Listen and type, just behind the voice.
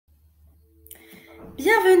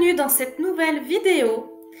bienvenue dans cette nouvelle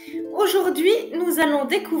vidéo. Aujourd'hui, nous allons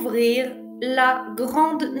découvrir la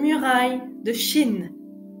Grande Muraille de Chine.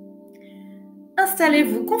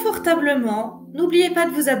 Installez-vous confortablement, n'oubliez pas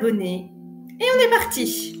de vous abonner et on est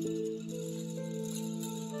parti!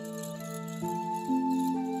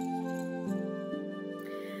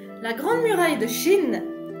 La Grande Muraille de Chine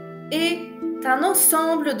est un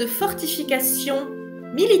ensemble de fortifications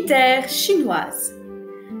militaires chinoises.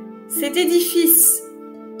 Cet édifice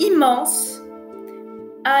immense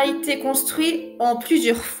a été construit en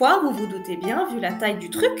plusieurs fois, vous vous doutez bien, vu la taille du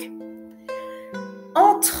truc,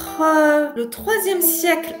 entre le 3e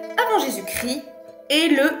siècle avant Jésus-Christ et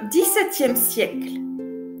le 17e siècle.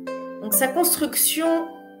 Donc sa construction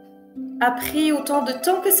a pris autant de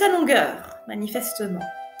temps que sa longueur, manifestement.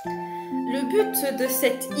 Le but de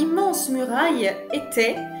cette immense muraille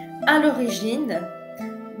était, à l'origine,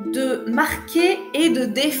 de marquer et de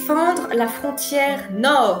défendre la frontière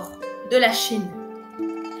nord de la Chine.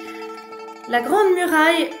 La Grande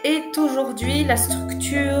Muraille est aujourd'hui la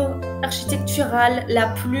structure architecturale la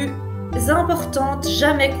plus importante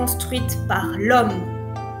jamais construite par l'homme,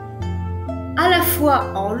 à la fois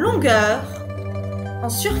en longueur, en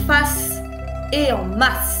surface et en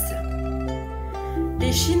masse.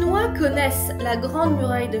 Les Chinois connaissent la Grande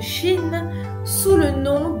Muraille de Chine sous le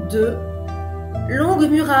nom de Longue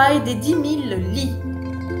Muraille des 10 000 lits,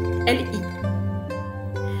 LI.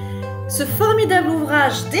 Ce formidable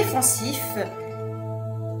ouvrage défensif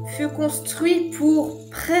fut construit pour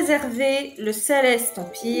préserver le céleste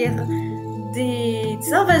empire des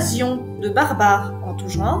invasions de barbares en tout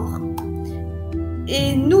genre.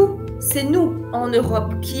 Et nous, c'est nous en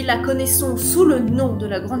Europe qui la connaissons sous le nom de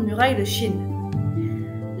la Grande Muraille de Chine.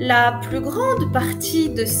 La plus grande partie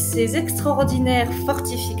de ces extraordinaires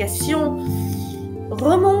fortifications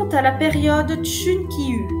remonte à la période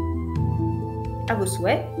Chun-Kiu, à vos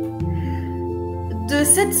souhaits, de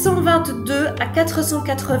 722 à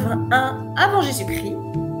 481 avant Jésus-Christ.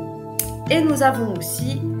 Et nous avons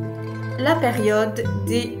aussi la période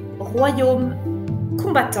des royaumes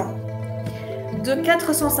combattants, de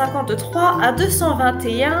 453 à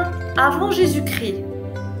 221 avant Jésus-Christ.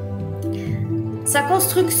 Sa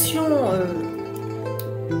construction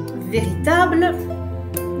véritable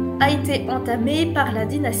a été entamée par la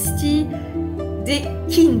dynastie des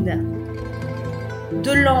Qin,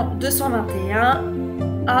 de l'an 221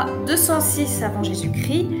 à 206 avant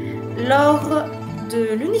Jésus-Christ, lors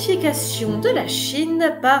de l'unification de la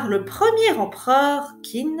Chine par le premier empereur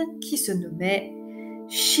Qin qui se nommait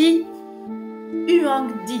Shi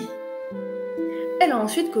Huangdi. Elle a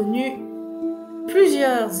ensuite connu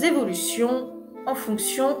plusieurs évolutions en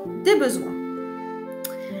fonction des besoins.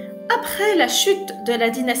 Après la chute de la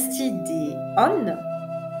dynastie des Han,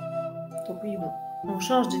 donc oui, on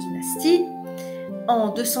change de dynastie, en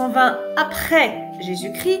 220 après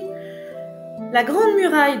Jésus-Christ, la Grande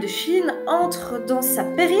Muraille de Chine entre dans sa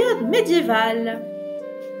période médiévale.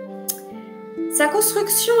 Sa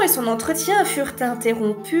construction et son entretien furent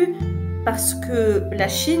interrompus parce que la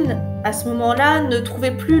Chine, à ce moment-là, ne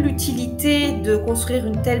trouvait plus l'utilité de construire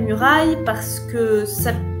une telle muraille parce que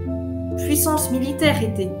sa puissance militaire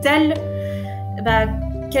était telle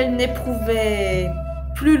qu'elle n'éprouvait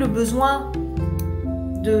plus le besoin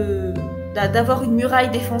d'avoir une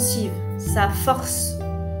muraille défensive. Sa force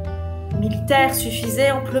militaire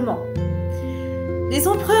suffisait amplement. Les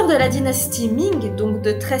empereurs de la dynastie Ming, donc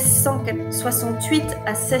de 1368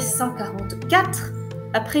 à 1644,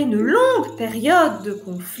 après une longue période de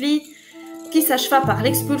conflit qui s'acheva par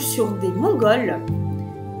l'expulsion des Mongols,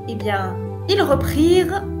 ils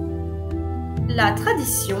reprirent la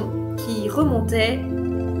tradition qui remontait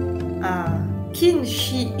à Qin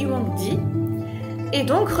Shi Huangdi et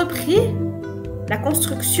donc reprit la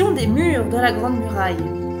construction des murs de la Grande Muraille.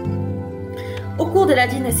 Au cours de la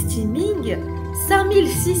dynastie Ming,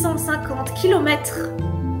 5650 km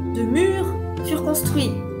de murs furent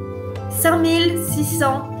construits.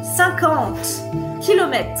 5650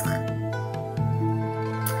 km.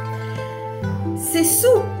 C'est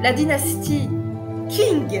sous la dynastie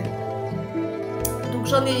Qing. Donc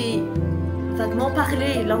j'en ai vaguement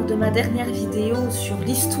parlé lors de ma dernière vidéo sur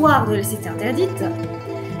l'histoire de la cité interdite.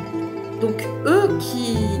 Donc eux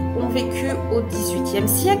qui ont vécu au XVIIIe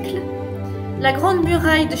siècle, la Grande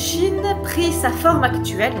Muraille de Chine prit sa forme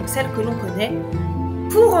actuelle, donc celle que l'on connaît,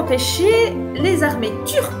 pour empêcher les armées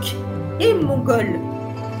turques et mongoles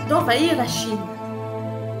d'envahir la Chine.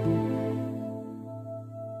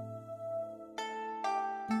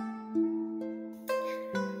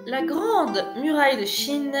 La Grande Muraille de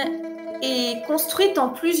Chine est construite en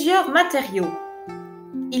plusieurs matériaux.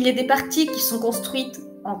 Il y a des parties qui sont construites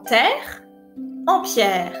en terre, en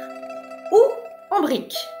pierre ou en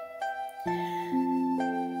brique.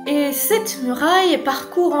 Et cette muraille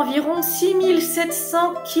parcourt environ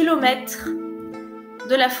 6700 km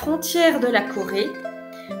de la frontière de la Corée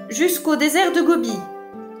jusqu'au désert de Gobi.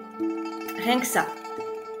 Rien que ça.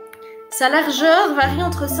 Sa largeur varie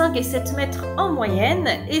entre 5 et 7 mètres en moyenne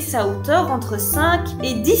et sa hauteur entre 5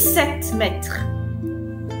 et 17 mètres.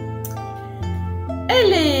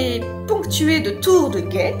 Elle est ponctuée de tours de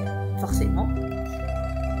guet, forcément,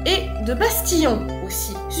 et de bastillons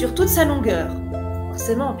aussi, sur toute sa longueur.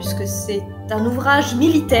 Forcément, puisque c'est un ouvrage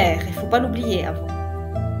militaire, il ne faut pas l'oublier avant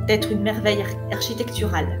d'être une merveille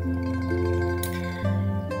architecturale.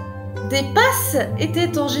 Des passes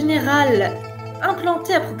étaient en général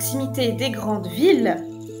implantées à proximité des grandes villes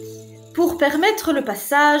pour permettre le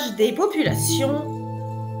passage des populations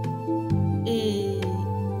et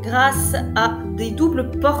grâce à des doubles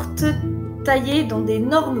portes taillées dans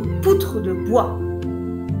d'énormes poutres de bois.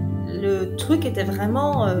 Le truc était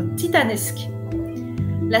vraiment titanesque.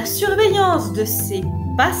 La surveillance de ces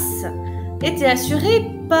passes était assurée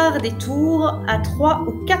par des tours à 3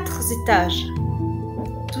 ou 4 étages.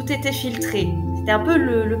 Tout était filtré. C'était un peu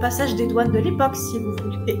le passage des douanes de l'époque, si vous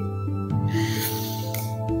voulez.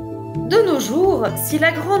 De nos jours, si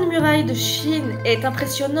la Grande Muraille de Chine est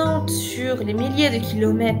impressionnante sur les milliers de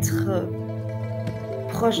kilomètres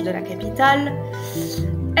proches de la capitale,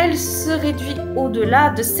 elle se réduit au-delà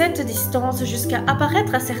de cette distance jusqu'à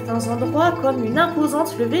apparaître à certains endroits comme une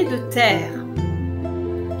imposante levée de terre.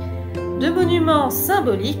 Deux monuments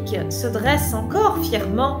symboliques se dressent encore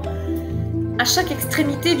fièrement à chaque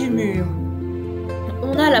extrémité du mur.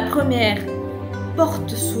 On a la première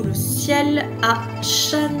porte sous le ciel à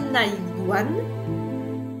Chanaiguan,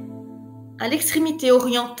 à l'extrémité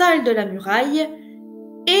orientale de la muraille,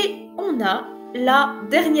 et on a la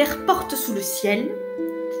dernière porte sous le ciel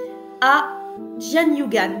à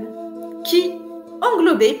Jianyugan, qui,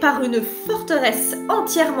 englobée par une forteresse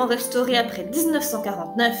entièrement restaurée après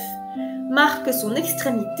 1949, marque son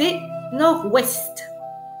extrémité nord-ouest.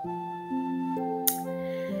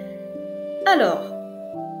 Alors,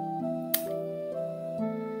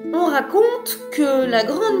 on raconte que la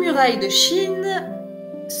Grande Muraille de Chine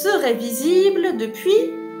serait visible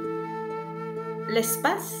depuis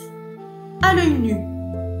l'espace à l'œil nu.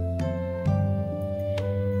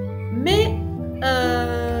 Mais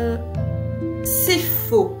c'est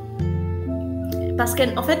faux. Parce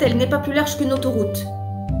qu'en fait, elle n'est pas plus large qu'une autoroute.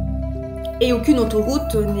 Et aucune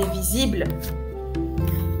autoroute n'est visible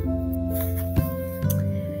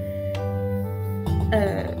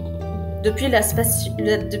depuis la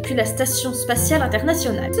Station spatiale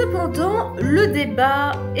internationale. Cependant, le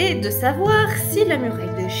débat est de savoir si la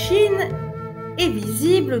muraille de Chine est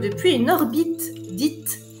visible depuis une orbite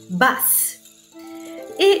dite basse.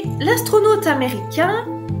 Et l'astronaute américain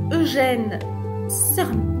Eugene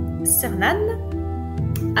Cernan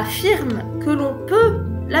affirme que l'on peut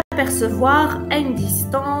l'apercevoir à une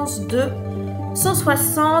distance de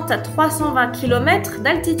 160 à 320 km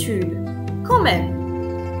d'altitude. Quand même.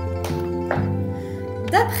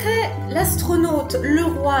 D'après l'astronaute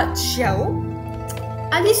Leroy Chiao,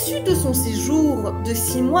 à l'issue de son séjour de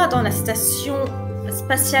 6 mois dans la Station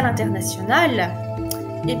spatiale internationale,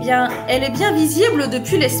 eh bien, elle est bien visible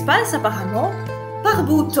depuis l'espace apparemment, par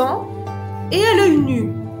beau temps et à l'œil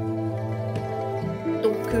nu.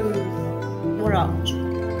 Donc, voilà,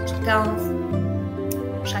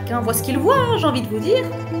 chacun voit ce qu'il voit, hein, j'ai envie de vous dire.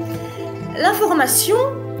 L'information,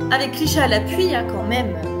 avec cliché à l'appui, quand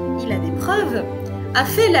même, il a des preuves, a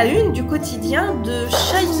fait la une du quotidien de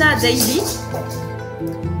China Daily,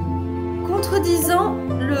 contredisant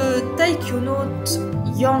le taïkyonaute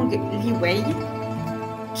Yang Liwei,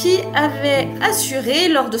 qui avait assuré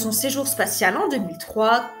lors de son séjour spatial en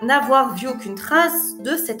 2003 n'avoir vu aucune trace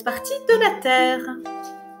de cette partie de la Terre.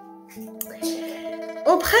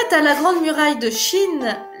 On prête à la Grande Muraille de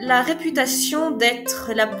Chine la réputation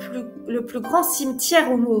d'être le plus grand cimetière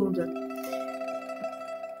au monde.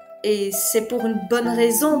 Et c'est pour une bonne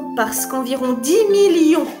raison, parce qu'environ 10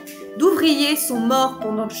 millions d'ouvriers sont morts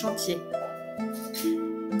pendant le chantier.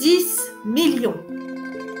 10 millions.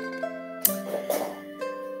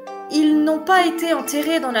 Ils n'ont pas été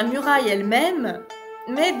enterrés dans la muraille elle-même,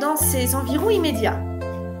 mais dans ses environs immédiats.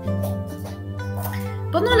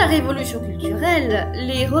 Pendant la Révolution culturelle,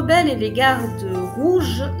 les rebelles et les gardes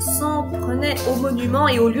rouges s'en prenaient aux monuments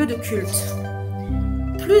et aux lieux de culte.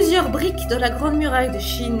 Plusieurs briques de la Grande Muraille de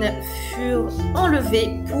Chine furent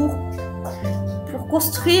enlevées pour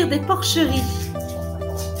construire des porcheries.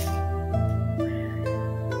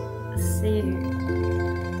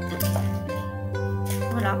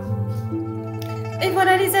 Voilà. Et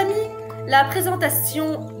voilà les amis, la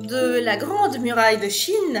présentation de la Grande Muraille de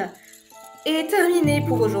Chine est terminée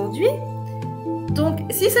pour aujourd'hui. Donc,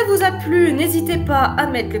 si ça vous a plu, n'hésitez pas à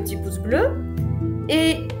mettre le petit pouce bleu.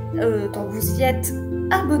 Et tant que vous y êtes,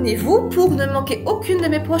 abonnez-vous pour ne manquer aucune de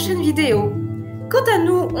mes prochaines vidéos. Quant à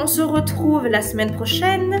nous, on se retrouve la semaine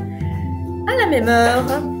prochaine, à la même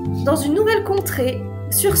heure, dans une nouvelle contrée.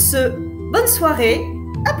 Sur ce, bonne soirée,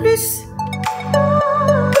 à plus!